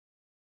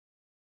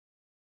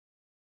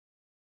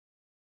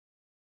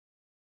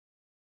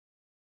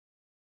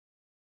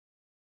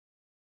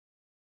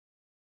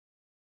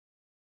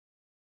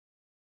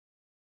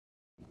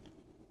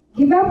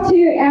Give up to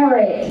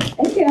Eric.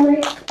 Thank you,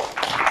 Eric.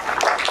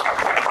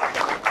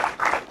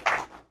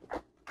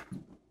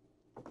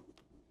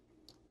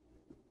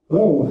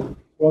 Hello,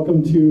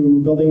 welcome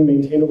to Building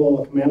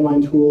Maintainable Command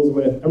Line Tools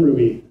with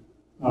MRuby.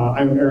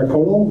 I'm Eric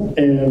Hodel,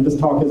 and this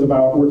talk is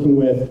about working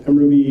with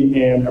MRuby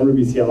and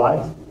MRuby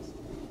CLI.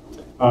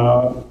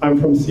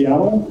 I'm from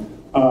Seattle.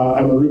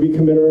 I'm a Ruby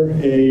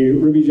committer, a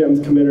Ruby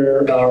Gems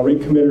committer, rate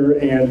committer,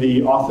 and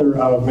the author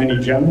of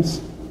many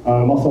gems.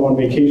 I'm also on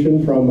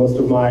vacation from most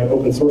of my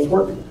open source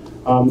work.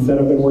 Instead,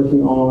 I've been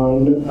working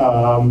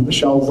on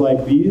shelves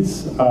like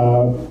these.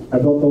 I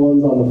built the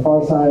ones on the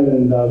far side,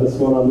 and this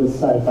one on this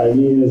side by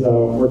me is a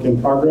work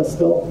in progress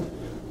still.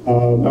 I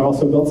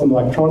also built some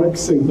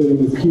electronics,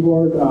 including this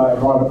keyboard. I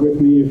brought it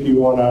with me if you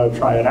want to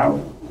try it out.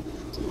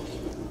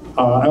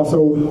 I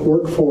also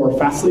work for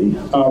Fastly,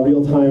 a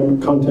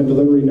real-time content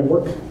delivery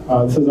network.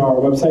 This is our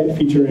website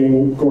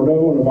featuring Gordo,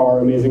 one of our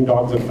amazing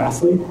dogs of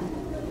Fastly.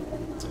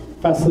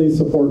 Fastly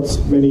supports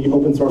many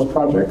open source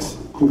projects,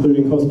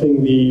 including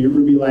hosting the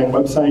RubyLang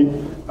website,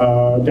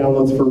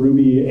 downloads for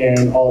Ruby,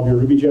 and all of your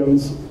Ruby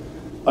gems.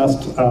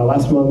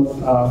 Last month,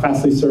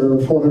 Fastly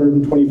served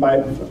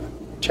 425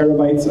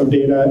 terabytes of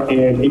data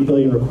and 8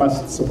 billion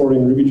requests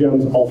supporting Ruby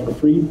gems, all for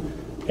free.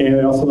 And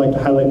I'd also like to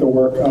highlight the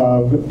work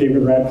of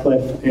David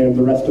Radcliffe and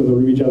the rest of the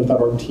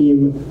RubyGems.org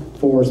team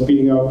for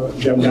speeding up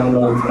gem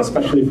downloads,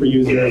 especially for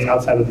users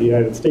outside of the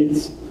United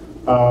States.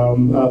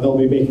 They'll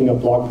be making a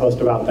blog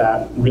post about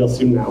that real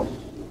soon now.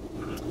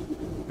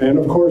 And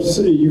of course,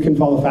 you can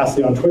follow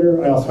Fastly on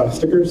Twitter. I also have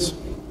stickers.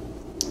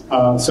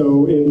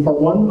 So in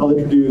part one, I'll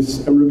introduce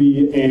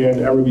MRuby and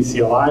MRuby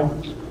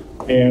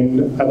CLI.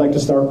 And I'd like to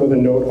start with a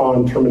note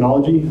on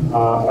terminology.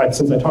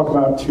 Since I talk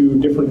about two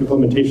different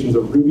implementations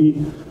of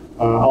Ruby,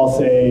 I'll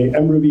say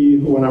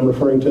MRuby when I'm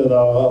referring to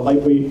the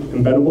lightweight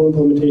embeddable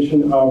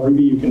implementation of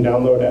Ruby you can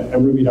download at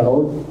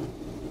mruby.org.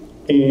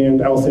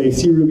 And I will say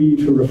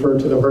CRuby to refer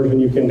to the version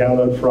you can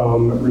download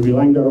from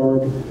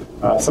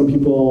rubylang.org. Some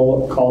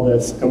people call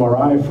this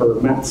MRI for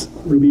Matt's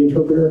Ruby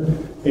interpreter,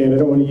 and I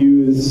don't want to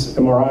use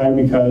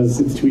MRI because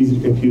it's too easy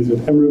to confuse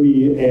with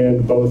MRuby,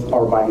 and both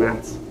are by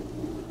Matt's.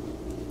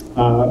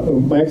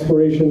 My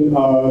exploration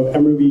of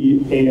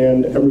MRuby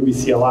and MRuby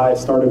CLI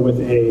started with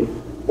a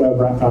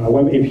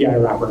web API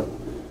wrapper.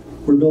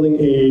 We're building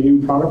a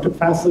new product at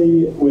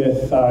Fastly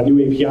with new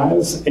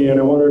APIs, and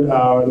I wanted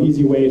an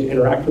easy way to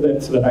interact with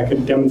it so that I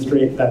could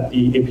demonstrate that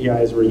the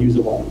APIs were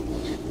usable.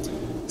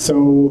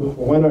 So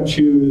why not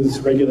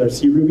choose regular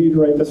CRuby to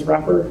write this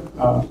wrapper?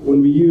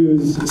 When we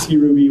use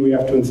CRuby, we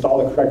have to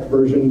install the correct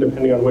version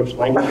depending on which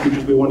language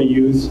features we want to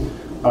use.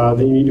 Then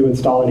you need to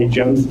install any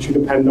gems that you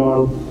depend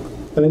on.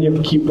 And then you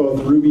have to keep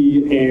both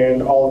Ruby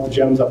and all of the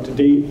gems up to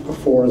date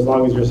for as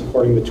long as you're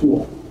supporting the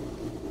tool.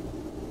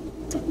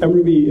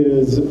 MRuby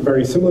is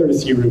very similar to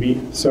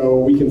CRuby, so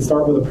we can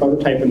start with a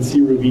prototype in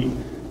CRuby,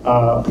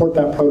 port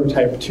that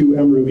prototype to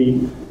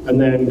MRuby, and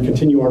then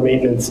continue our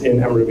maintenance in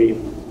MRuby.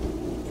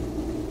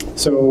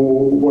 So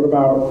what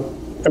about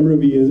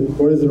MRuby?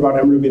 What is it about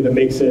MRuby that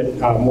makes it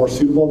more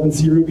suitable than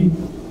CRuby?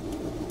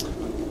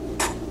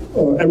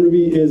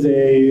 MRuby is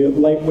a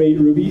lightweight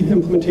Ruby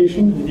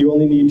implementation. You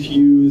only need to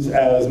use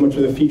as much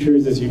of the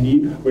features as you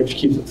need, which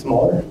keeps it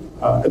smaller.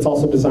 It's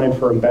also designed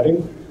for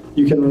embedding.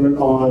 You can run it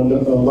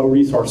on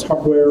low-resource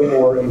hardware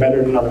or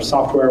embedded in other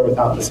software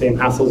without the same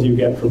hassles you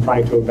get from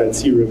trying to embed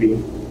CRuby.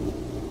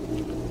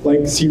 Like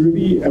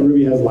CRuby,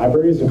 MRuby has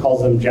libraries and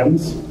calls them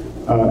gems.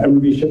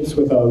 MRuby ships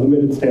with a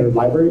limited standard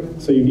library,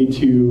 so you need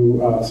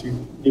to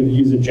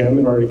use a gem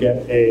in order to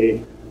get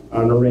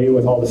an array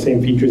with all the same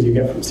features you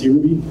get from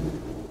CRuby.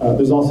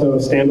 There's also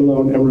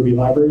standalone MRuby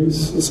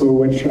libraries, some of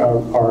which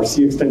are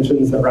C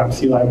extensions that wrap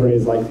C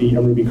libraries like the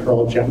MRuby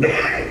curl gem.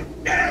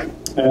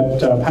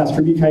 At past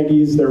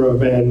RubyConf, there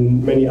have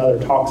been many other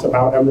talks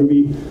about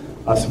MRuby,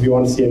 so if you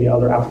want to see any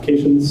other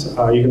applications,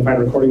 you can find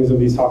recordings of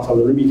these talks on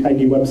the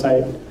RubyConf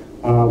website.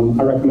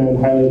 I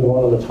recommend highly the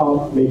one on the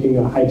top, making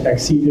a high-tech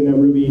seat in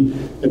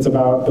MRuby. It's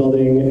about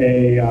building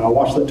a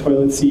washlet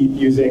toilet seat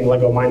using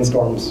Lego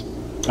Mindstorms.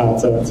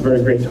 It's a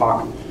very great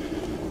talk.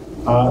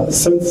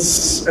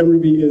 Since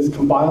MRuby is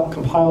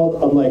compiled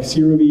unlike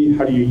CRuby,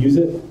 how do you use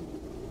it?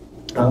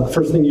 The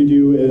first thing you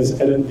do is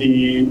edit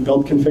the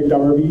build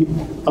config.ruby.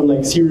 Unlike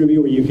CRuby,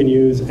 where you can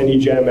use any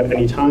gem at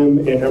any time,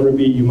 in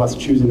MRuby you must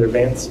choose in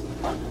advance.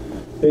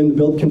 In the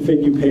build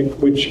config, you pick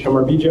which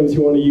MRB gems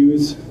you want to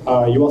use.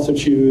 You also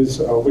choose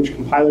which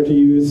compiler to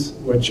use,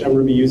 which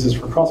MRuby uses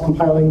for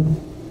cross-compiling.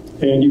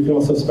 And you can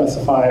also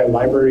specify a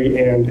library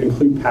and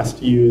include paths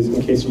to use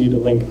in case you need to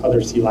link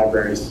other C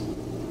libraries.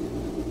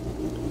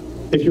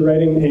 If you're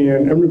writing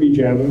an MRuby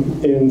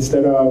gem,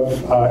 instead of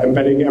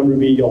embedding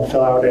MRuby, you'll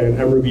fill out an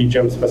MRuby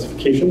gem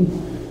specification.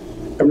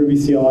 MRuby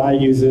CLI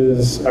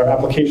uses, or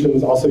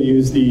applications also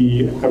use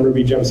the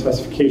MRuby gem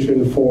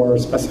specification for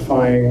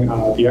specifying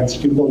the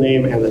executable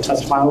name and the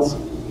test files.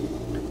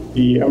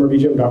 The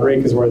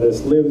MRubyGem.rake is where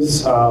this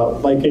lives.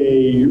 Like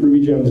a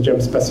RubyGem's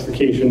gem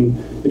specification,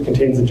 it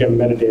contains the gem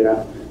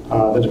metadata.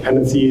 the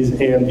dependencies,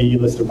 and the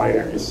list of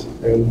binaries.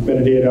 And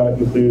metadata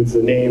includes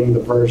the name, the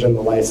version,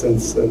 the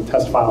license, and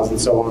test files, and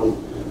so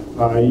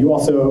on. You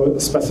also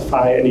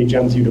specify any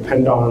gems you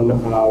depend on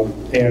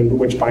and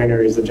which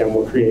binaries the gem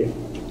will create.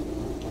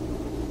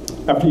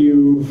 After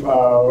you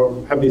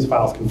have these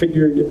files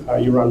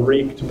configured, you run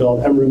rake to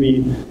build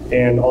MRuby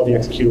and all the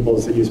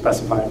executables that you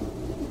specified.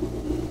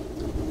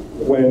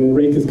 When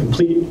rake is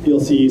complete,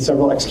 you'll see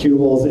several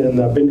executables in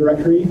the bin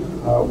directory.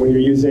 When you're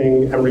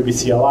using MRuby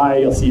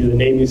CLI, you'll see the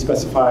name you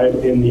specified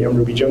in the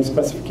MRuby gem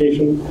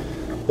specification.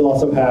 You'll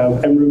also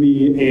have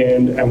MRuby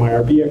and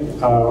MRB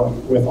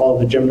with all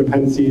of the gem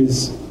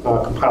dependencies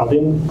compiled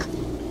in.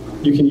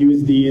 You can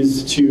use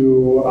these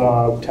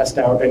to test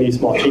out any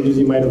small changes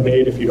you might have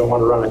made if you don't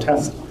want to run a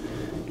test.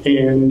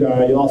 And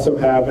you'll also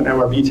have an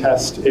MRB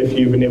test if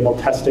you've enabled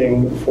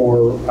testing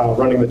for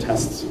running the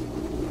tests.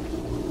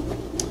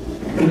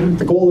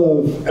 The goal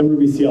of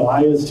MRuby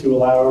CLI is to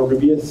allow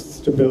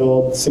Rubyists to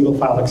build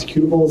single-file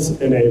executables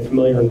in a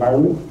familiar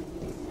environment.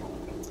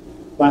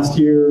 Last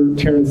year,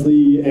 Terrence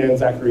Lee and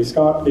Zachary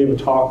Scott gave a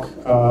talk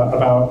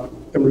about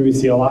MRuby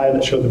CLI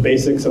that showed the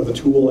basics of the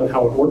tool and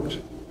how it worked.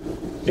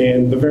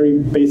 And the very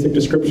basic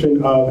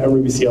description of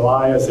MRuby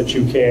CLI is that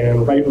you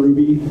can write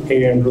Ruby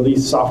and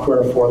release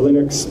software for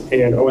Linux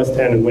and OS X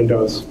and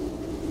Windows.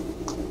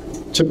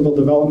 Typical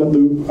development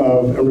loop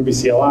of MRuby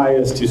CLI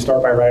is to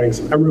start by writing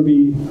some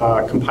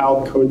MRuby,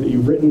 compile the code that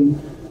you've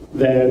written,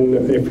 then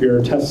if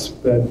your tests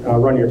that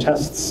run your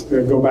tests,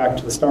 go back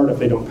to the start if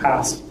they don't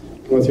pass.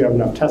 Once you have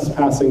enough tests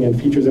passing and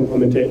features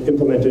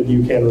implemented,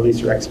 you can release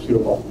your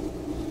executable.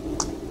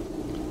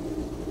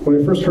 When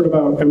I first heard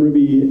about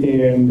MRuby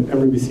and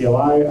MRuby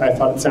CLI, I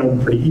thought it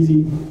sounded pretty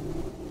easy,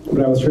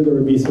 but I was sure there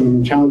would be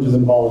some challenges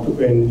involved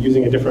in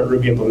using a different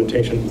Ruby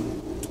implementation.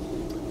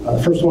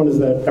 The first one is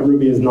that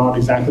MRuby is not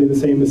exactly the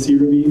same as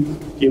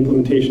CRuby. The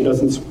implementation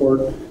doesn't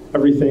support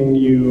everything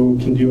you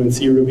can do in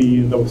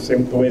CRuby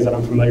the ways that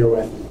I'm familiar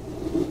with.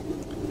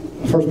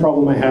 The first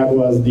problem I had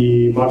was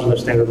the modular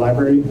standard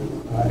library.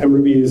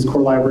 MRuby's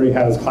core library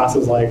has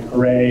classes like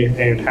array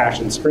and hash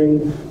and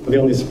string, but they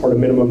only support a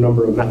minimum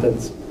number of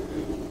methods.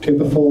 To get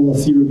the full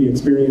CRuby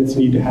experience,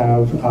 you need to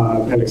have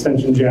an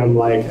extension gem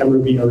like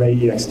MRuby array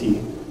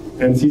ext.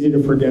 And it's easy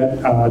to forget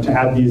to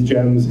add these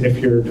gems if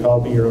you're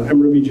developing your own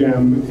MRuby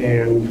gem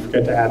and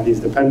forget to add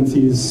these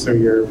dependencies, so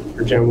your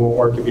gem won't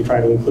work if you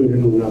try to include it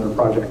in another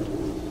project.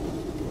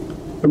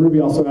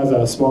 MRuby also has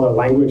a smaller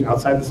language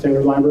outside the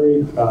standard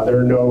library. There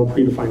are no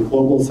predefined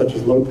globals such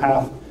as load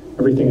path.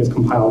 Everything is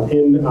compiled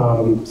in,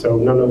 so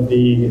none of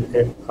the,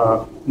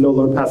 no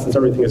load path since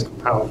everything is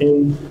compiled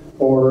in,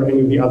 or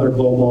any of the other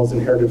globals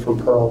inherited from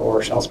Perl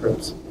or shell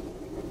scripts.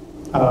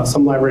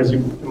 Some libraries you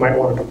might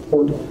want to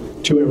port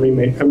to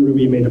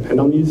MRuby may depend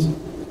on these.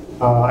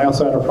 I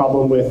also had a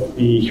problem with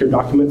the here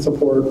document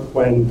support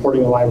when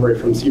porting a library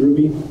from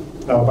CRuby,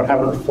 but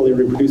haven't fully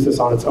reproduced this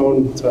on its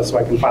own, so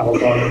I can file a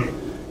bug.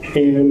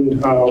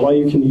 And while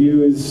you can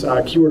use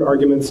keyword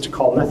arguments to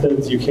call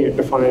methods, you can't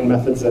define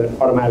methods that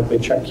automatically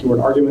check keyword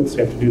arguments, so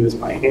you have to do this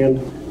by hand.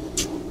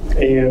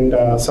 And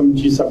some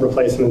gsub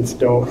replacements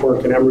don't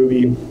work in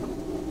MRuby,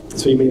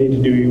 so you may need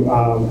to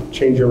do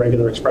change your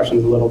regular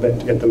expressions a little bit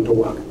to get them to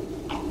work.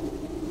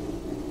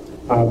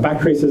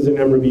 Backtraces in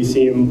MRuby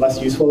seem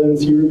less useful than in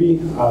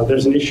CRuby.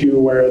 There's an issue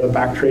where the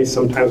backtrace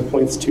sometimes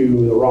points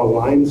to the wrong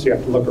line, so you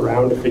have to look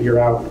around to figure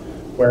out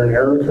where an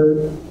error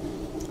occurred.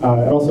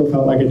 It also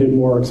felt like I did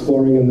more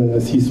exploring in the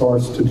C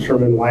source to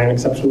determine why an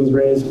exception was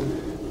raised,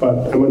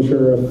 but I'm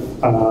unsure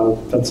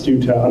if that's due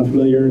to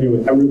unfamiliarity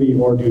with MRuby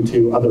or due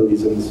to other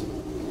reasons.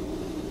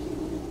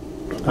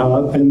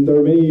 And there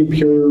are many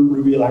pure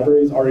Ruby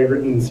libraries already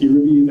written in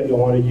CRuby that you'll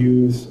want to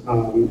use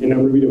in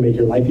MRuby to make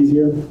your life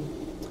easier.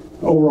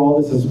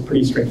 Overall, this is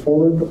pretty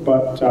straightforward,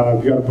 but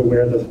you got to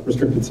beware the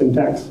restricted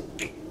syntax.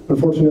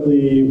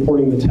 Unfortunately,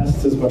 porting the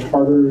tests is much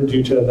harder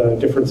due to the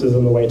differences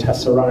in the way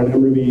tests are run in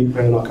MRuby,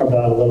 and I'll cover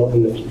that a little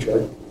in the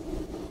future.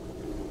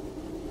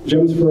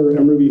 Gems for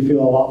MRuby feel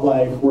a lot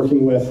like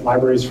working with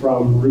libraries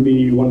from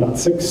Ruby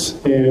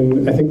 1.6,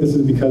 and I think this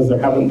is because there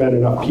haven't been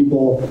enough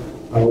people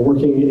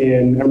working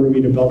in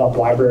MRuby to build up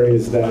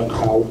libraries that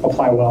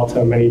apply well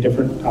to many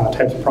different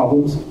types of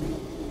problems.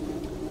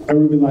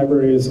 MRuby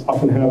libraries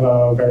often have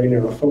a very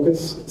narrow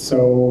focus,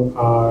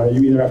 so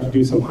you either have to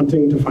do some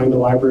hunting to find a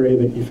library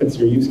that fits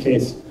your use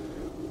case,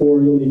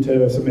 or you'll need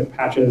to submit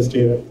patches to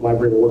get the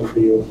library to work for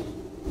you.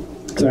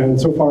 And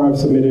so far I've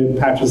submitted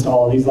patches to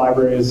all of these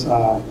libraries.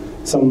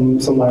 Some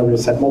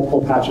libraries set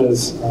multiple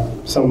patches,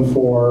 some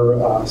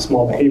for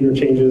small behavior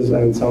changes,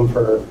 and some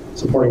for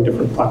supporting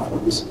different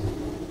platforms.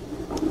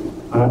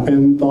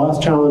 And the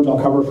last challenge I'll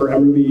cover for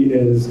MRuby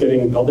is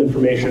getting build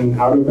information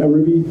out of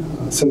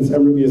MRuby. Since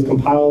MRuby is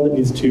compiled, it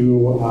needs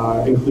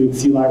to include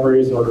C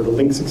libraries in order to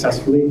link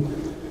successfully.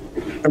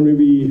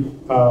 MRuby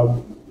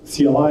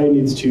CLI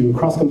needs to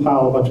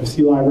cross-compile a bunch of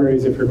C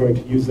libraries if you're going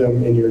to use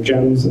them in your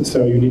gems,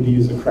 so you need to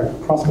use the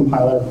correct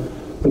cross-compiler.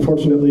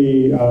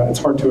 Unfortunately, it's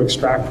hard to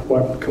extract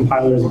what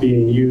compiler is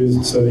being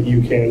used so that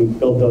you can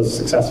build those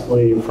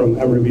successfully from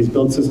MRuby's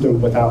build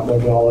system without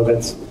loading all of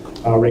its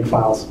rake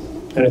files.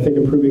 And I think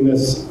improving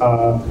this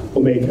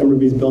will make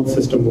MRuby's build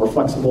system more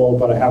flexible,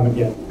 but I haven't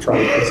yet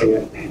tried fixing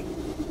it.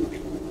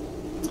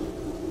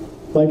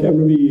 Like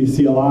MRuby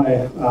CLI,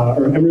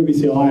 or MRuby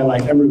CLI,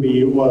 like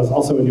MRuby, was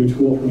also a new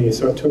tool for me,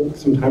 so it took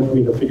some time for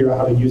me to figure out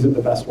how to use it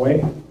the best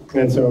way.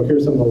 And so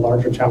here's some of the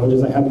larger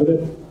challenges I had with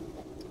it.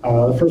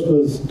 The first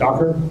was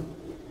Docker.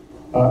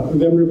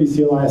 The MRuby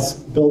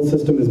CLI build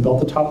system is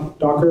built atop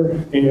Docker,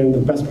 and the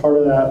best part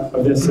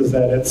of this is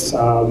that it's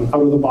out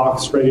of the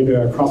box, ready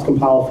to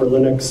cross-compile for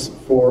Linux,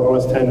 for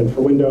OS X, and for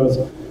Windows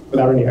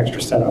without any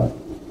extra setup.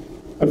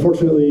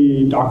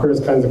 Unfortunately, Docker is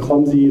kind of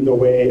clumsy the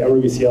way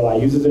MRuby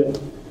CLI uses it.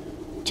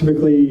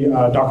 Typically,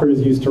 Docker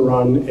is used to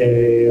run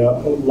a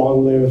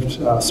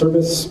long-lived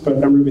service,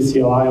 but MRuby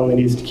CLI only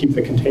needs to keep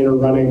the container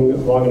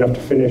running long enough to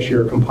finish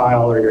your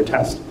compile or your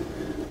test.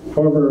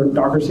 However,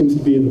 Docker seems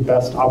to be the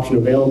best option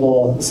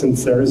available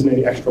since there isn't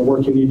any extra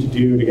work you need to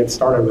do to get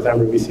started with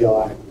MRuby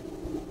CLI.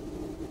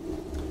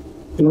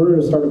 In order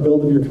to start a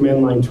build of your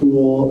command line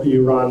tool,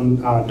 you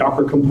run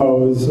docker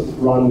compose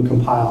run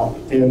compile.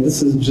 And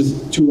this is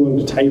just too long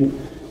to type,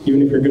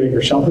 even if you're good at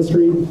your shell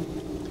history.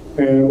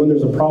 And when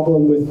there's a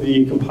problem with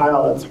the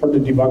compile, it's hard to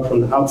debug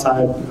from the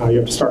outside. You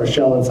have to start a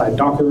shell inside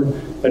Docker,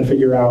 then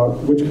figure out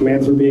which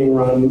commands are being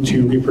run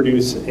to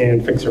reproduce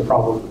and fix your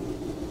problem.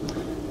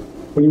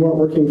 When you are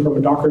working from a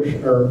Docker,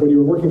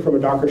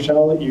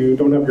 shell, you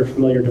don't have your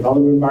familiar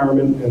development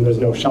environment, and there's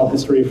no shell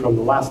history from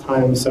the last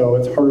time, so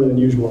it's harder than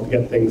usual to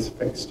get things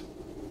fixed.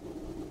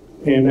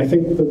 And I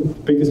think the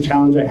biggest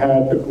challenge I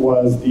had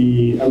was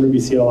the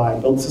MRuby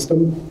CLI build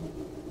system.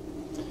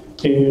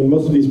 And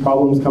most of these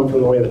problems come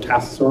from the way the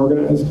tasks are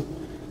organized.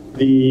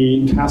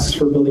 The tasks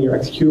for building your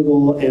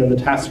executable and the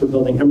tasks for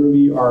building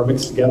MRuby are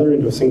mixed together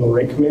into a single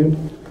rake command.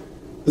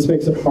 This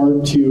makes it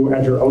hard to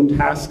add your own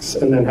tasks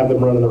and then have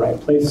them run in the right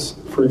place.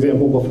 For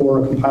example,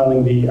 before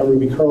compiling the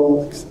MRuby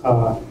curl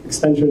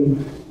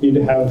extension, you need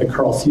to have the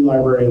curl C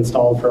library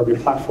installed for every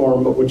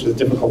platform, which is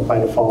difficult by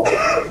default.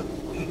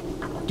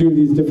 Due to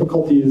these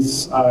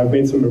difficulties, I've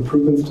made some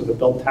improvements to the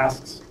build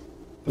tasks.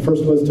 The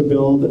first was to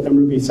build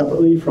MRuby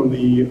separately from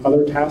the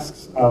other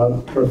tasks,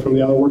 or from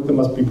the other work that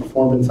must be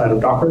performed inside of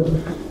Docker.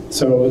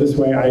 So this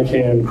way I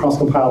can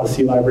cross-compile the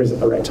C libraries at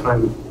the right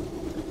time.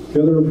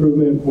 The other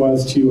improvement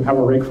was to have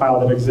a rake file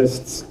that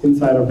exists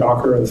inside of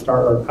Docker and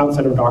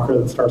outside of Docker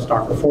that starts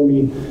Docker for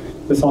me.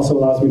 This also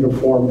allows me to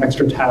perform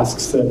extra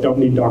tasks that don't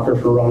need Docker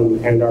to run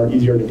and are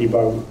easier to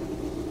debug.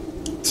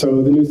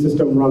 So the new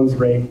system runs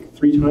rake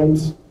 3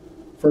 times.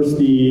 First,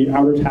 the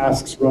outer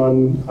tasks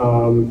run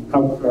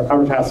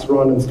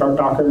and start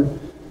Docker,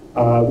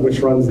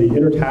 which runs the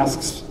inner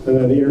tasks, and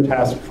then the inner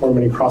tasks perform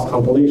any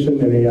cross-compilation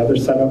and any other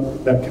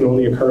setup that can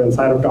only occur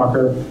inside of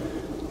Docker.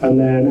 And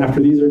then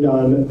after these are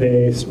done,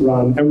 they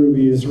run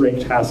MRuby's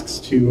rake tasks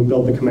to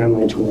build the command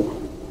line tool.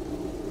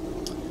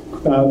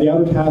 The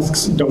outer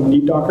tasks don't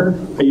need Docker.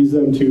 I use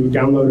them to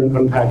download and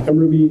unpack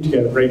MRuby to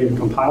get it ready to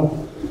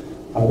compile.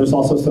 There's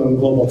also some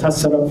global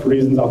test setup for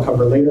reasons I'll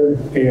cover later.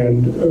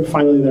 And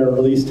finally, there are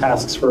release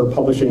tasks for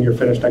publishing your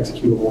finished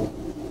executable.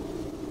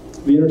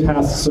 The inner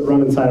tasks that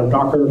run inside of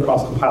Docker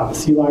cross-compile the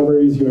C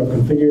libraries you have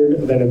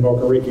configured, then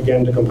invoke a rake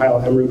again to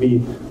compile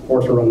MRuby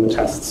or to run the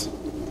tests.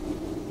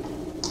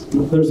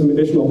 There's some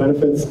additional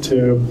benefits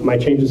to my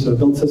changes to the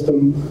build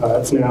system.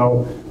 It's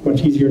now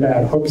much easier to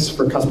add hooks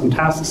for custom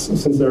tasks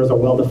since there's a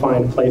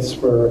well-defined place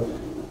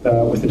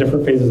with the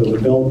different phases of the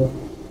build.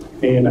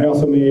 And I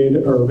also made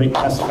a rake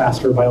test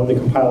faster by only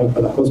compiling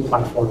for the host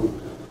platform.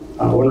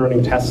 When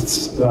running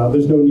tests,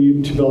 there's no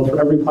need to build for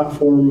every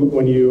platform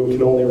when you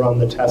can only run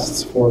the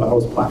tests for the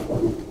host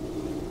platform.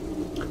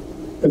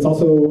 It's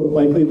also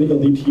likely that you'll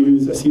need to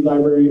use a C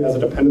library as a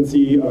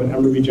dependency of an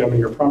MRuby gem in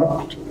your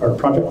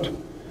project.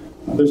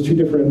 There's 2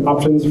 different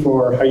options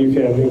for how you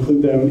can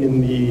include them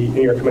in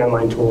your command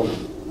line tool.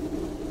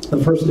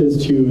 The first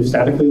is to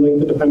statically link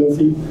the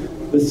dependency.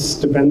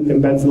 This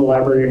embeds the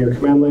library in your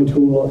command line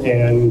tool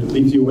and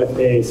leaves you with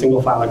a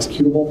single file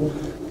executable.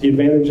 The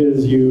advantage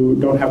is you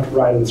don't have to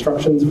write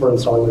instructions for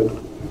installing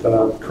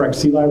the correct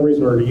C libraries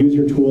in order to use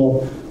your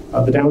tool.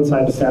 The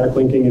downside to static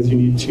linking is you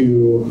need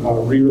to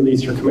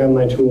re-release your command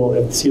line tool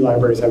if the C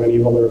libraries have any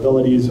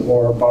vulnerabilities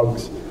or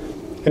bugs.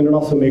 And it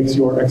also makes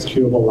your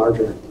executable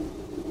larger.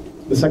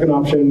 The second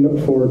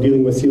option for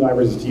dealing with C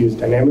libraries is to use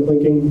dynamic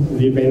linking.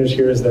 The advantage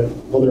here is that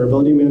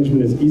vulnerability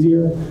management is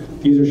easier.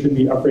 The user should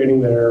be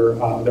upgrading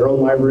their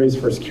own libraries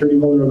for security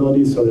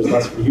vulnerabilities, so there's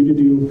less for you to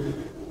do.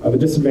 The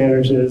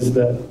disadvantage is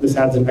that this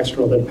adds an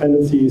external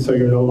dependency, so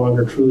you're no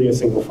longer truly a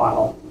single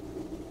file.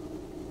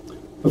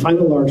 The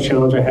final large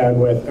challenge I had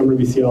with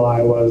MRuby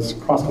CLI was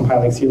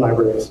cross-compiling C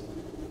libraries.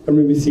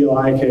 MRuby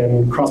CLI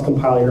can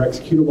cross-compile your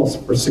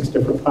executables for 6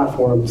 different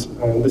platforms,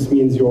 and this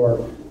means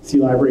your C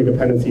library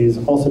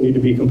dependencies also need to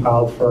be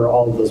compiled for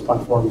all of those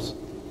platforms.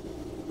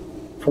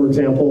 For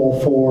example,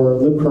 for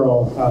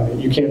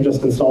libcurl, you can't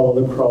just install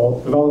the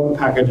libcurl development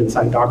package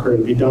inside Docker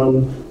and be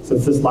done,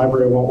 since this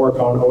library won't work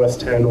on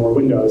OS X or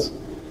Windows.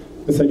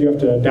 Instead, you have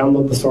to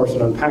download the source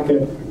and unpack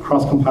it,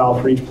 cross-compile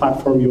for each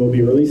platform you will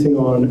be releasing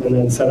on, and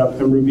then set up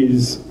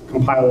MRuby's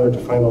compiler to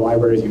find the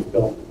libraries you've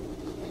built.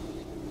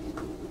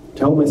 To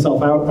help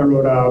myself out, I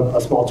wrote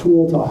a small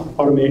tool to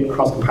automate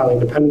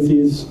cross-compiling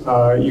dependencies.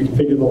 You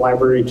configure the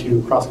library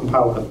to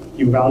cross-compile with a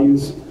few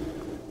values.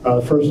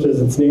 The first is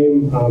its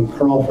name,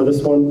 curl for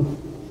this one.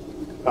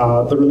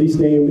 The release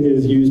name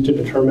is used to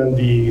determine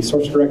the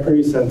source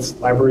directory, since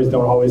libraries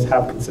don't always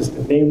have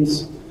consistent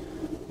names.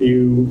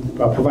 You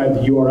provide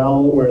the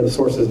URL where the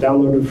source is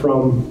downloaded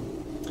from,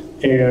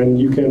 and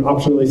you can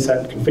optionally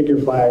set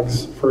configure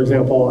flags. For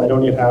example, I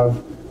don't yet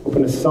have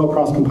OpenSSL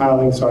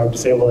cross-compiling, so I've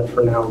disabled it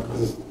for now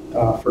because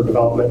for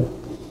development.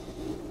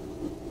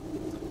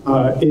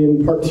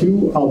 In part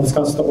 2, I'll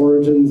discuss the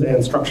origins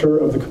and structure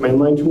of the command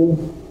line tool.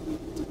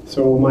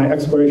 So my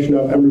exploration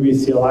of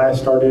MRuby CLI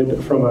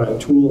started from a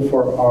tool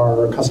for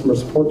our customer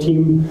support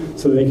team,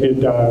 so they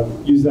could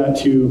use that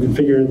to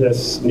configure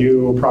this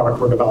new product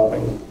we're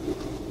developing.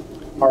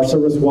 Our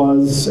service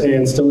was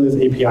and still is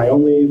API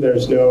only.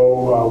 There's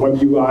no web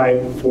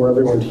UI for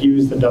everyone to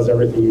use that does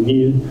everything you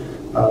need.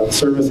 The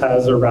service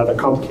has a rather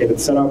complicated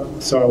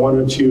setup, so I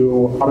wanted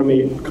to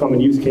automate common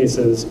use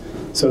cases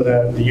so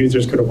that the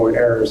users could avoid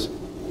errors.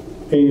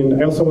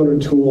 And I also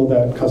wanted a tool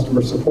that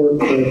customer support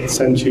could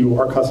send to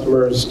our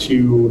customers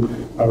to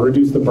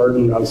reduce the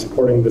burden of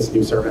supporting this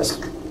new service.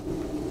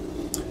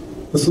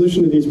 The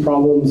solution to these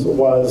problems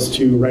was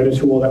to write a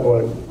tool that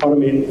would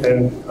automate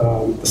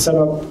the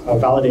setup,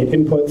 validate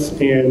inputs,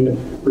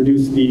 and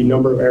reduce the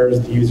number of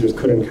errors the users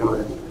could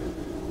encounter.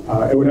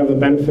 It would have the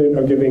benefit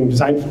of giving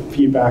design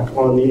feedback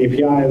on the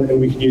API,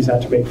 and we could use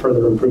that to make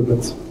further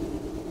improvements.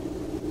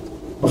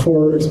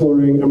 Before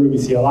exploring MRuby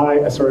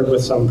CLI, I started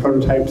with some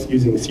prototypes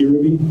using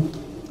CRuby.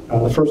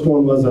 The first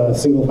one was a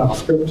single file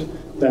script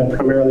that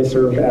primarily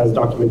served as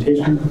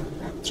documentation.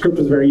 The script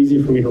was very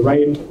easy for me to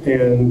write,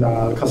 and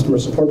customer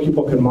support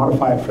people could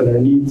modify it for their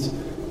needs,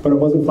 but it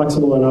wasn't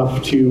flexible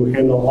enough to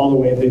handle all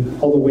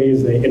the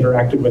ways they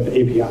interacted with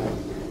the API.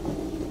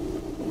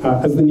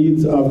 As the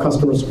needs of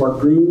customer support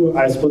grew,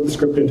 I split the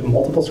script into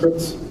multiple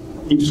scripts.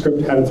 Each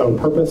script had its own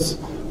purpose.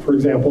 For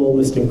example,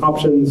 listing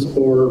options,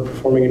 or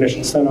performing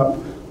initial setup,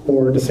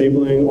 or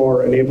disabling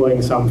or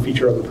enabling some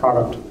feature of the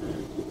product.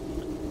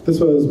 This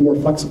was more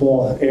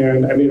flexible,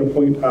 and I made a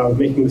point of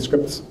making the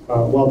scripts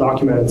well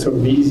documented so it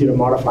would be easy to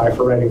modify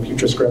for writing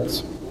future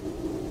scripts.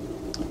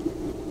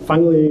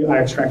 Finally, I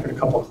extracted a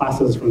couple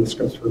classes from the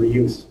scripts for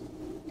reuse.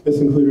 This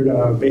included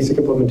a basic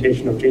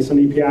implementation of JSON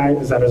API,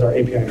 as that is our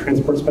API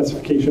transport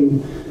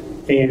specification,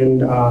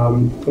 and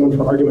one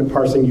for argument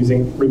parsing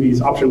using Ruby's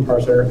option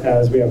parser,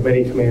 as we have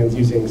many commands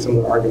using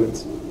similar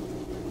arguments.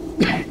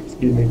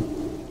 Excuse me.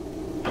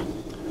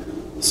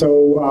 So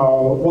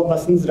what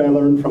lessons did I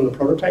learn from the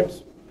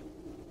prototypes?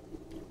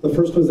 The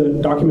first was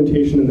that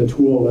documentation in the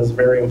tool was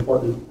very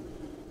important.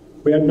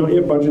 We had not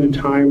yet budgeted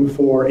time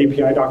for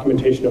API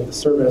documentation of the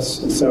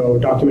service, so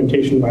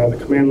documentation via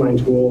the command line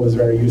tool was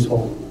very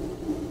useful.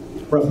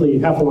 Roughly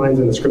half the lines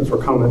in the scripts were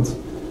comments.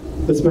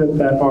 This meant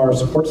that our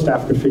support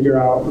staff could figure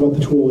out what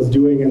the tool was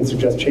doing and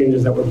suggest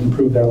changes that would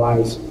improve their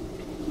lives.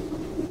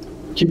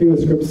 Keeping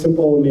the script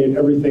simple made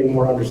everything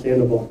more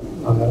understandable.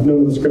 None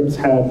of the scripts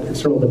had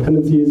external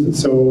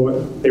dependencies,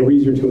 so they were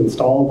easier to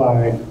install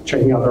by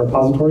checking out the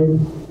repository.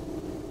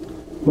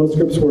 Most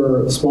scripts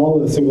were small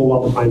with a single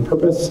well-defined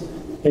purpose,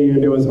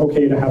 and it was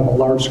okay to have a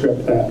large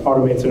script that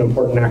automates an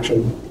important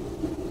action.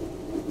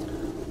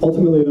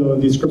 Ultimately, though,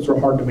 these scripts were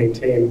hard to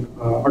maintain.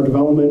 Our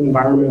development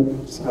environment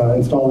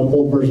installed an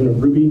old version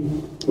of Ruby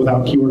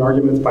without keyword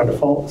arguments by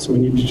default, so we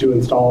needed to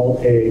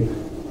install a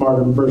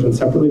modern version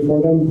separately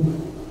for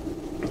them.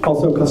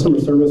 Also, customer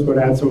service would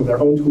add some of their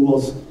own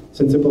tools,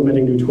 since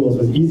implementing new tools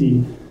was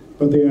easy,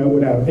 but they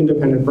would have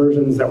independent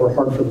versions that were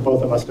hard for the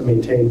both of us to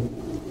maintain.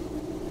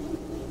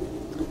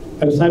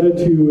 I decided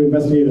to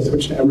investigate a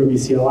switch to MRuby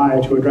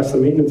CLI to address the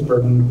maintenance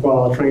burden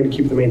while trying to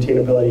keep the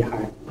maintainability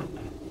high.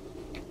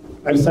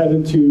 I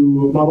decided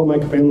to model my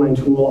command line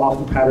tool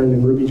off the pattern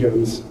in Ruby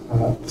gems.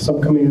 The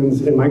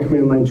subcommands in my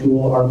command line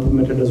tool are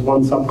implemented as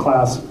one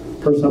subclass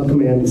per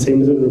subcommand,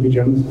 same as in Ruby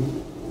gems.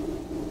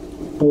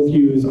 Both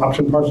use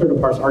option parser to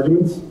parse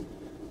arguments.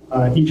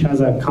 Each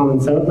has a common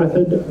setup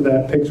method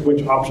that picks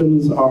which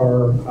options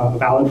are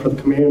valid for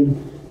the command,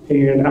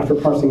 and after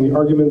parsing the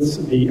arguments,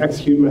 the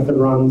execute method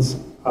runs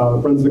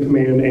the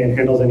command and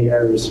handles any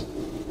errors.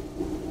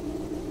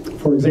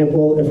 For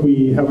example, if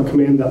we have a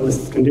command that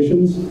lists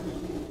conditions,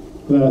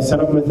 the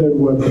setup method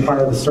would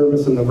require the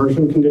service and the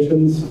version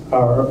conditions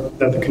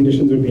that the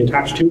conditions would be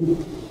attached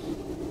to.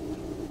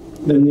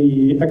 Then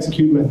the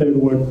execute method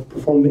would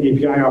perform the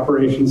API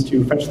operations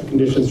to fetch the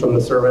conditions from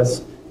the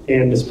service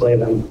and display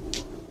them.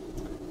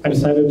 I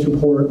decided to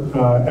port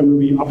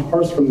MRuby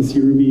optparse from the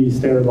CRuby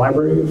standard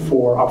library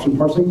for option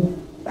parsing.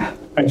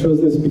 I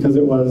chose this because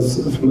it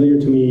was familiar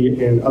to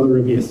me and other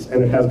Rubyists,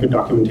 and it has good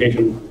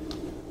documentation.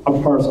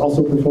 Optparse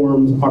also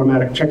performs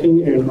automatic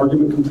checking and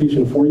argument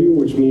completion for you,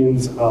 which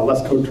means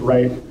less code to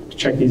write to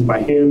check these by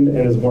hand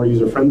and is more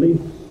user-friendly.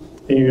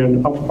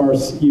 And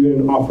optparse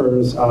even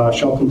offers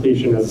shell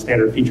completion as a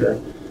standard feature.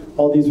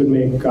 All these would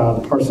make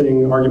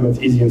parsing arguments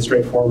easy and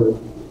straightforward.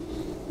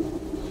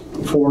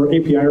 For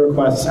API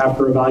requests,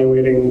 after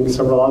evaluating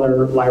several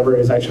other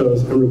libraries, I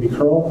chose MRuby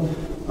curl.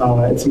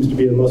 It seems to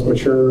be the most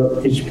mature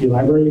HTTP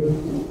library.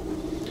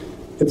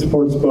 It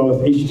supports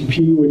both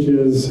HTTP, which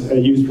is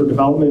used for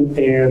development,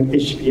 and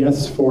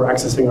HTTPS for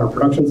accessing our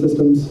production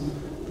systems.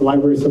 The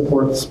library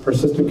supports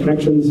persistent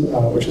connections,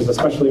 which is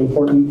especially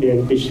important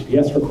in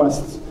HTTPS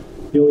requests.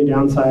 The only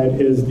downside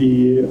is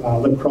the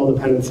libcurl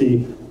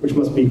dependency, which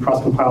must be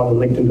cross-compiled and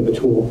linked into the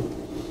tool.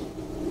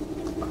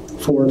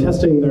 For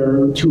testing,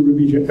 there are two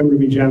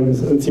MRuby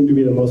gems that seem to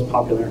be the most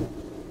popular.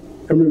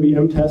 MRuby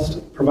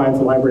mtest provides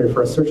a library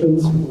for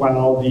assertions,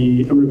 while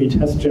the MRuby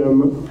test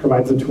gem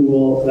provides a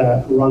tool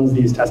that runs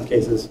these test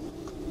cases.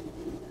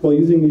 While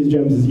using these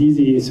gems is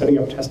easy, setting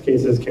up test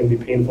cases can be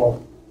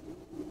painful.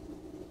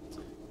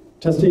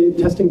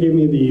 Testing gave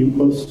me the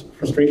most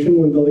frustration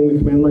when building the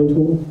command line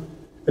tool.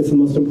 It's the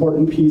most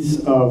important piece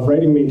of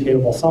writing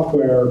maintainable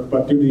software,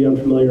 but due to the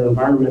unfamiliar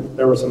environment,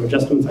 there were some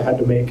adjustments I had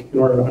to make in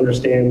order to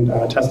understand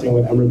testing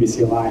with MRuby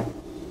CLI.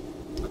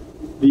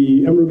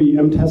 The MRuby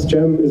mtest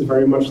gem is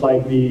very much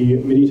like the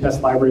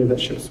mini-test library that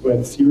ships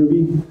with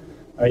CRuby.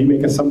 You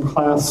make a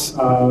subclass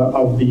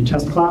of the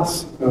test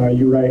class.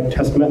 You write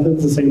test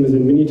methods, the same as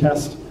in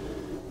mini-test.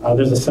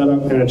 There's a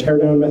setup and a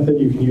teardown method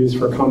you can use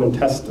for common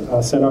test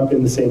setup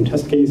in the same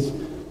test case.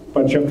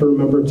 But you have to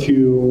remember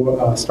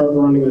to start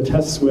running the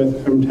tests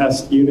with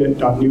mtest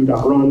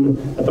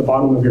unit.new.run at the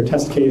bottom of your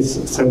test case,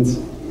 since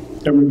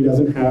MRuby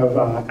doesn't have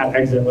at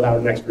exit without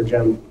an extra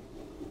gem.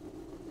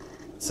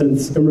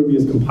 Since MRuby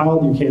is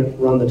compiled, you can't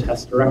run the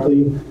test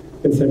directly.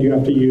 Instead, you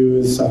have to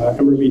use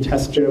MRuby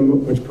test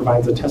gem, which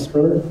provides a test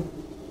runner.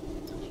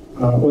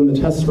 When the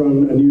tests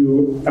run, a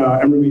new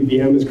MRuby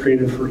VM is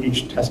created for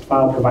each test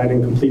file,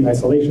 providing complete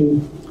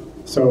isolation.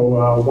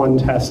 So one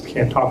test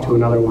can't talk to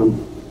another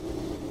one.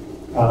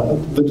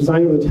 The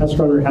design of the test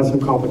runner has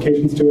some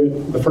complications to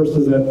it. The first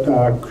is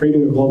that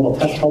creating a global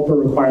test helper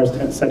requires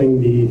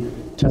setting the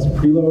test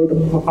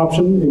preload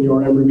option in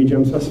your MRuby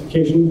gem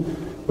specification.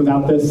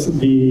 Without this,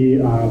 the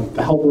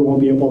helper won't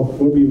be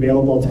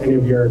available to any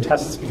of your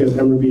tests because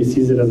MRuby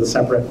sees it as a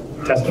separate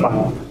test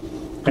file.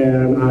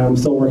 And I'm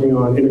still working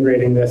on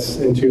integrating this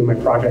into my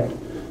project.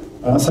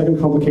 A second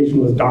complication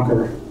was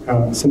Docker.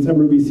 Since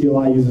MRuby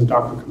CLI uses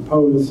Docker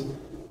Compose,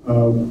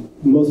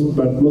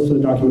 most of the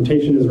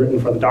documentation is written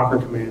for the Docker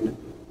command.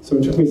 So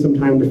it took me some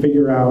time to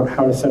figure out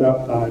how to set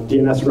up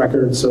DNS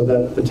records so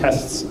that the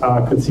tests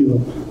could see the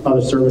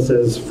other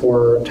services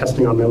for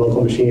testing on my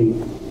local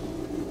machine.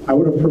 I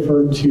would have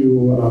preferred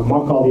to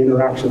mock all the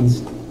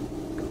interactions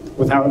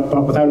without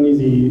an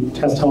easy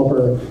test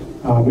helper.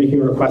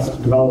 Making a request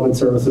to development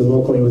services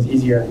locally was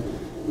easier.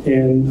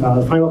 And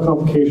the final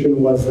complication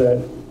was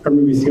that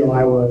MRuby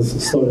CLI was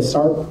slow to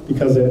start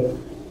because it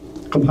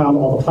compiled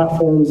all the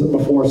platforms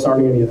before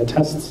starting any of the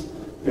tests.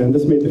 And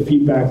this made the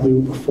feedback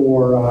loop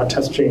for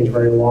test change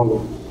very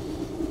long.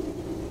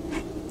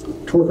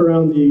 To work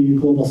around the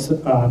global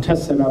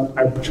test setup,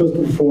 I chose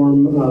to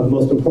perform the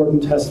most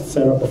important test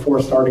setup before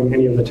starting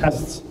any of the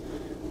tests.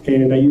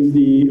 And I used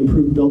the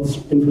improved build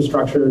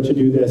infrastructure to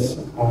do this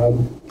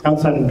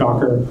outside of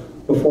Docker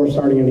before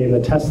starting any of the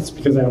tests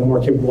because I have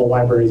more capable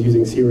libraries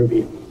using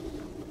CRuby.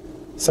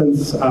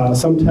 Since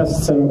some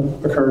test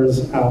setup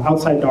occurs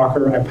outside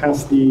Docker, I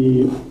pass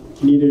the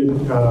needed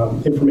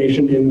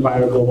information in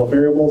via global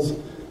variables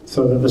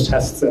so that the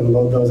tests then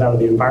load those out of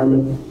the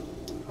environment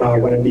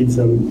when it needs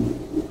them.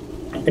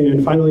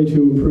 And finally,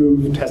 to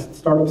improve test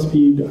startup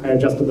speed, I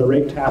adjusted the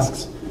rake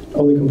tasks to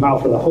only compile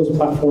for the host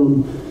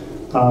platform,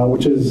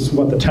 which is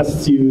what the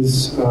tests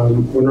use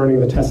when running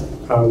the test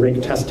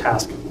rake test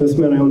task. This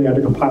meant I only had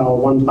to compile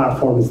one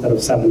platform instead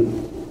of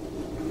 7.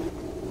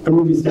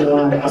 MRuby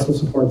CLI also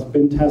supports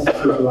bin tests,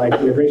 which are like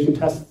integration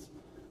tests.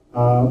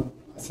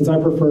 Since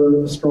I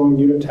prefer strong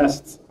unit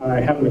tests,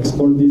 I haven't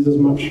explored these as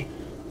much.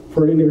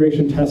 For an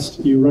integration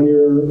test, you run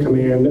your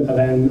command and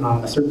then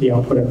assert the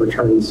output it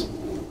returns.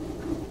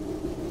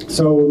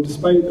 So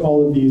despite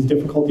all of these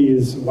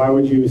difficulties, why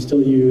would you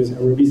still use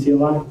MRuby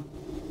CLI?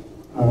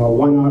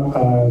 Why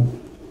not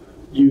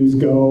use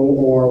Go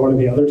or one of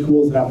the other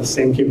tools that have the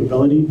same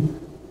capability?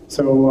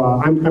 So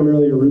I'm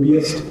primarily a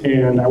Rubyist,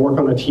 and I work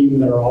on a team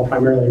that are all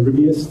primarily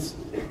Rubyists.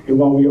 And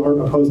while we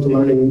aren't opposed to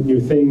learning new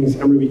things,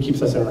 MRuby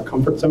keeps us in our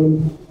comfort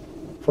zone.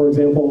 For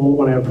example,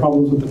 when I had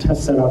problems with the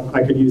test setup,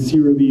 I could use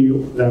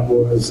CRuby that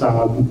was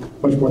I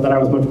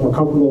was much more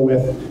comfortable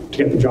with to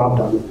get the job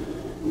done.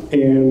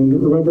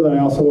 And remember that I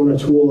also want a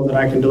tool that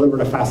I can deliver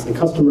to Fastly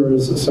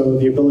customers, so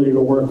the ability to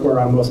work where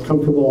I'm most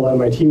comfortable and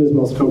my team is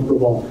most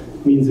comfortable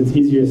means it's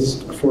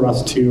easiest for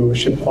us to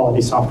ship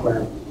quality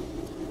software.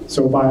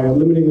 So by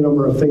limiting the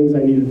number of things I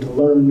needed to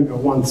learn at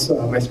once,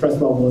 my stress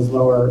level is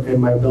lower and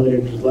my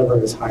ability to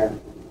deliver is higher.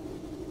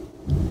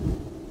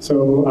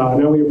 So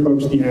now we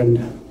approach the end.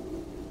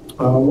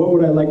 What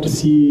would I like to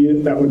see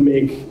that would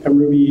make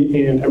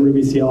MRuby and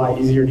MRuby CLI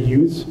easier to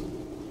use?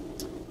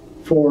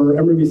 For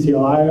MRuby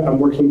CLI, I'm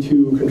working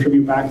to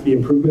contribute back the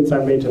improvements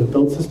I've made to the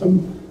build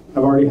system.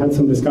 I've already had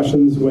some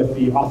discussions with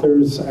the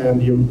authors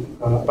and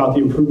about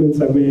the improvements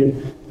I've made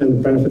and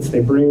the benefits they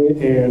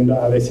bring, and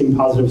they seem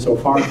positive so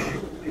far.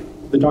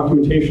 The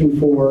documentation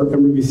for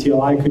MRuby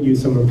CLI could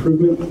use some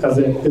improvement, as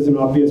it isn't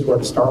obvious where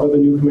to start with a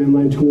new command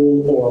line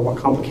tool or what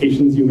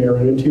complications you may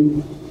run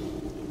into.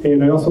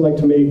 And I'd also like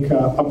to make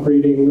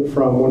upgrading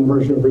from one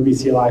version of Ruby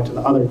CLI to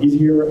the other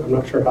easier. I'm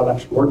not sure how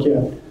that should work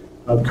yet.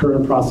 The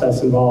current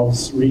process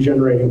involves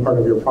regenerating part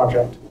of your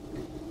project.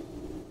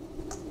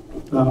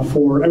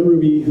 For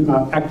MRuby,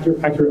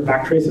 accurate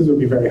backtraces would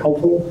be very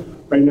helpful.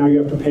 Right now you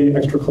have to pay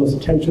extra close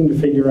attention to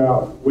figure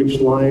out which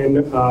line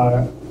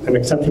an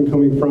exception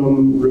coming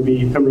from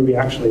MRuby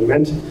actually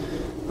meant.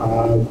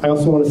 I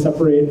also want to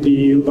separate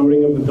the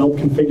loading of the build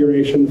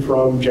configuration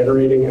from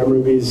generating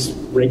MRuby's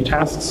rig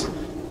tasks.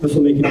 This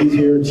will make it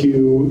easier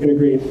to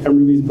integrate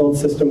MRuby's build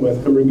system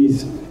with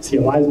MRuby's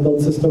CLI's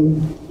build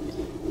system.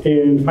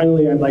 And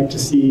finally, I'd like to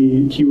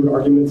see keyword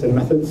arguments and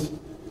methods.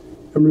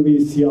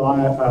 MRuby's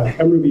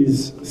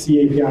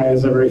C API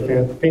is a very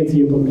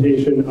fancy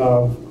implementation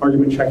of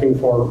argument checking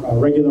for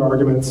regular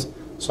arguments,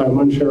 so I'm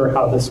unsure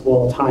how this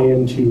will tie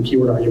into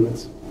keyword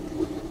arguments.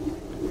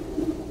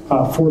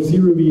 For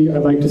CRuby,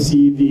 I'd like to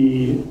see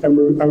the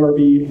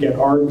MRuby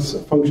getArgs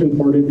function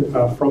ported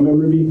from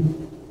MRuby.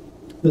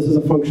 This is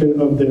a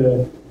function of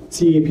the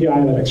C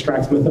API that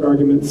extracts method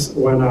arguments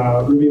when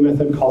a Ruby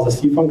method calls a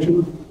C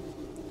function.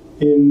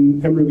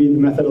 In MRuby, the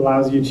method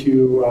allows you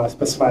to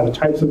specify the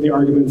types of the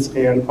arguments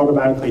and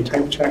automatically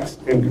type checks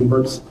and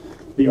converts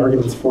the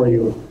arguments for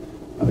you.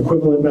 The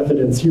equivalent method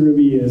in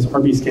CRuby is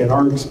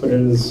RubyScanArgs, but it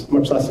is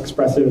much less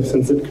expressive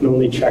since it can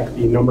only check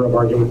the number of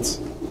arguments.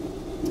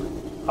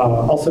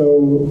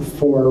 Also,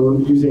 for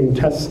using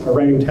tests,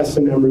 writing tests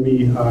in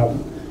MRuby,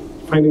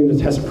 finding the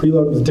test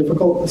preload was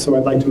difficult, so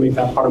I'd like to make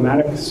that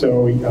automatic,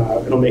 so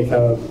it'll make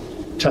the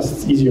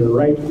tests easier to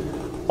write.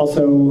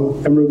 Also,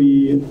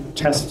 MRuby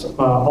test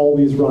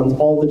always runs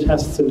all the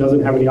tests and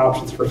doesn't have any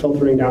options for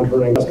filtering down to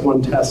running just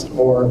one test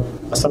or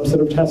a subset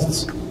of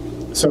tests.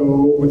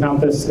 So without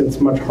this, it's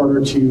much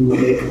harder to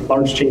make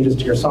large changes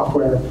to your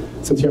software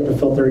since you have to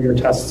filter your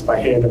tests by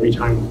hand every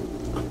time.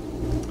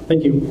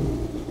 Thank you.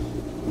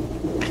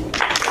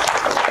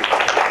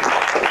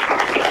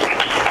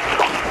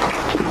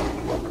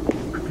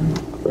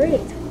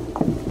 Great.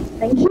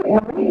 Thank you,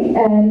 Eric.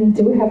 And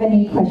do we have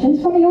any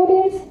questions from the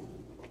audience?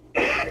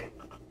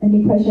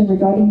 Any question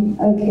regarding,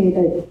 okay,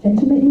 the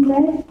gentleman in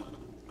red?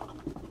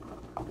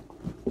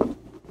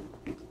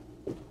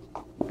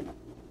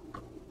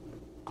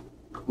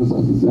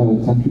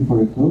 Thank you for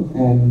your talk.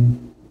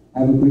 And I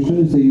have a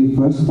question. So you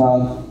first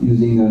start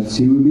using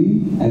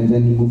CRuby and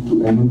then you move to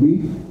MRuby.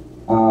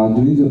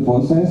 During the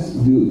process,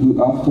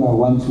 after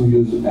once you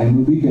use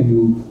MRuby, can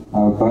you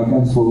back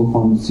and forth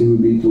from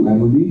CRuby to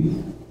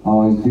MRuby?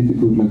 Or is it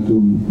difficult to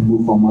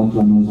move from one to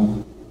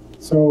another?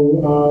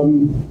 So,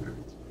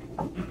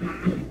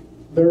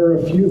 there are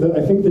a few that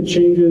I think the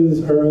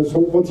changes are, so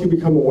once you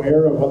become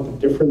aware of what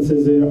the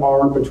differences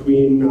are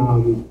between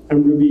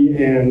MRuby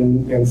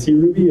and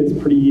CRuby, it's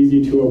pretty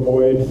easy to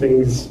avoid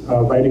things,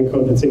 writing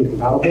code that's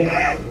incompatible.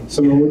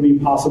 So it would be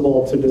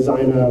possible to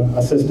design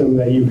a system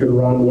that you could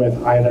run with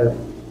either.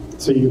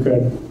 So you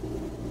could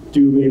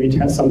do maybe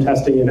some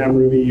testing in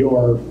MRuby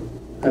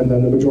and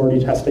then the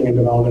majority testing and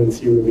development in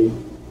CRuby.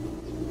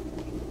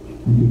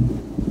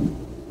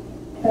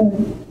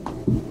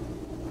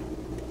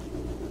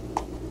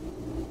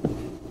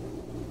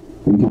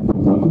 Thank you for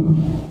that.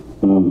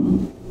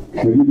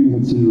 Have you been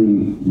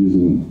considering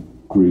using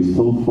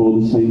Crystal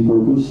for the same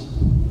purpose?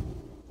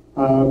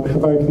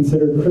 Have I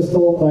considered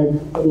Crystal?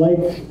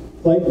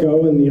 Like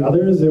Go and the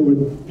others, it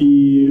would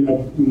be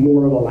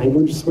more of a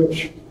language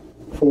switch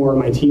for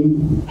my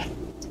team.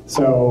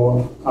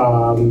 So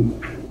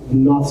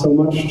not so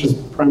much,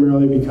 just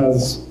primarily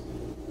because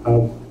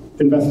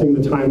investing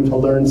the time to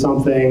learn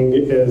something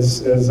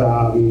is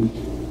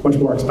much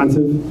more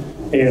expensive.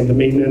 And the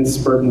maintenance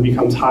burden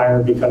becomes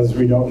higher because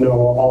we don't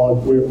know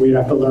we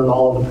have to learn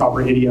all of the proper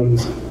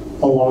idioms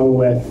along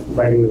with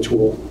writing the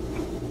tool.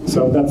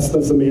 So that's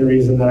the main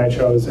reason that I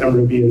chose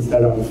MRuby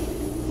instead of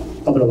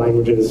other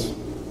languages.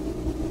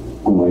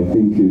 Well, I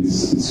think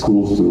it's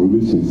close to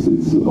Ruby since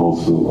it's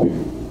also like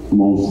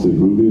mostly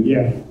Ruby.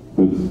 Yeah.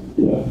 But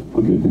yeah,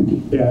 okay, thank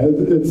you. Yeah,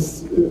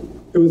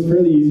 it was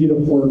fairly easy to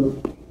port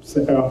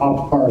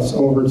opt parse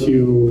over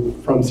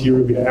from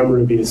CRuby to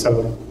MRuby,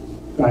 so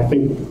I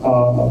think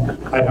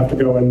I'd have to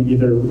go and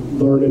either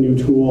learn a new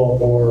tool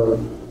or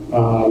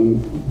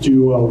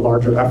do a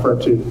larger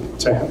effort to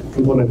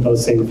implement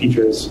those same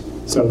features,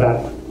 so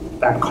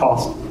that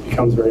cost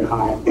becomes very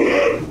high.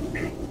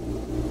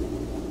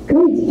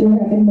 Great. Do you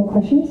have any more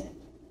questions?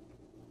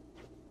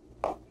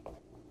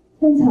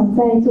 现场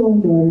在座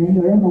有人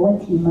有任何问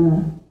题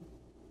吗?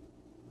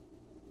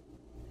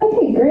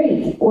 Okay,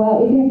 great.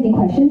 Well, if you have any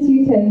questions,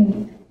 you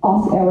can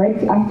ask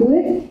Eric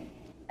afterwards.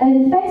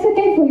 And thanks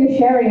again for your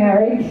sharing,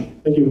 Eric.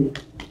 Thank you.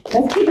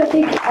 Let's give a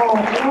big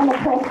round of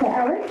applause for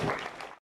Eric.